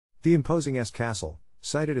The imposing Este Castle,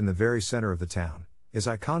 sited in the very center of the town, is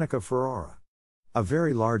iconic of Ferrara. A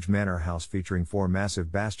very large manor house featuring 4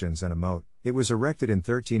 massive bastions and a moat, it was erected in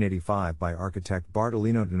 1385 by architect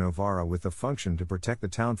Bartolino da Novara with the function to protect the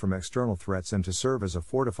town from external threats and to serve as a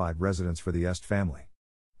fortified residence for the Este family.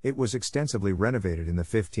 It was extensively renovated in the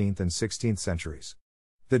 15th and 16th centuries.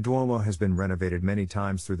 The duomo has been renovated many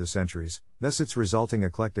times through the centuries, thus its resulting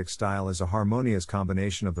eclectic style is a harmonious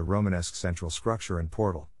combination of the Romanesque central scructure and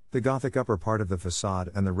portal, the Gothic upper part of the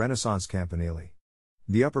façade and the Renaissance campanile.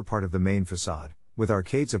 The upper part of the main façade, with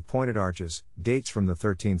arcades of pointed arches, dates from the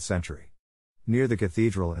 13th century. Near the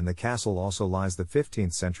cathedral and the castle also lies the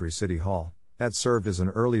 15th century city hall, that served as an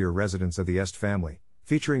earlier residence of the Este family,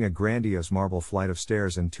 featuring a grandiose marble flight of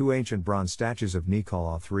stairs and 2 ancient bronze statues of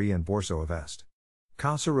Nicola III and Borso of Este.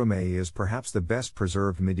 Casa Romei is perhaps the best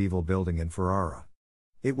preserved medieval building in Ferrara.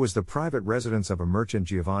 It was the private residence of a merchant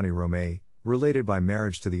Giovanni Romei, related by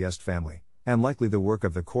marriage to the Este family, and likely the work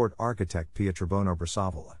of the court architect Pietrobono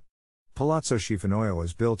Brasavola. Palazzo Schifanoio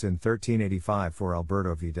was built in 1385 for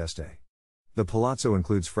Alberto V. d'Este. The palazzo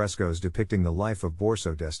includes frescoes depicting the life of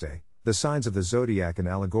Borso d'Este, the signs of the zodiac and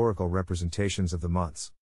allegorical representations of the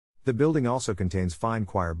months. The building also contains fine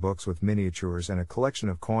choir books with miniatures and a collection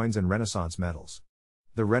of coins and Renaissance medals.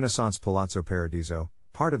 The Renaissance Palazzo Paradiso,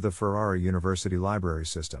 part of the Ferrara University Library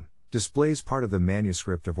System, displays part of the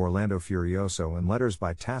manuscript of Orlando Furioso and letters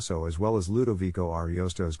by Tasso as well as Ludovico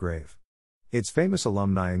Ariosto's grave. Its famous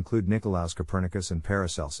alumni include Nicolaus Copernicus and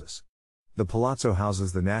Paracelsus. The palazzo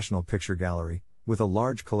houses the National Picture Gallery, with a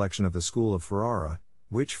large collection of the school of Ferrara,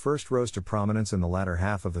 which first rose to prominence in the latter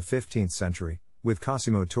half of the 15th century, with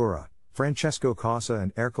Cosimo Tura, Francesco Casa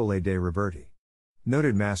and Ercole de Roberti.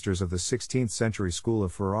 Noted masters of the 16th century school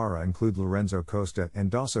of Ferrara include Lorenzo Costa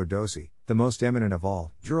and Dosso Dossi, the most eminent of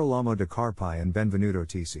all, Girolamo da Carpi and Benvenuto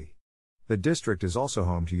Tisi. The district is also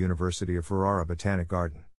home to University of Ferrara Botanic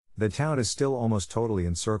Garden. The town is still almost totally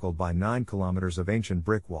encircled by 9 kilometers of ancient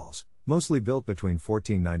brick walls, mostly built between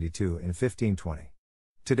 1492 and 1520.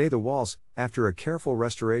 Today the walls, after a careful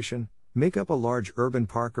restoration, make up a large urban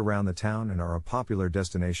park around the town and are a popular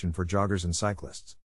destination for joggers and cyclists.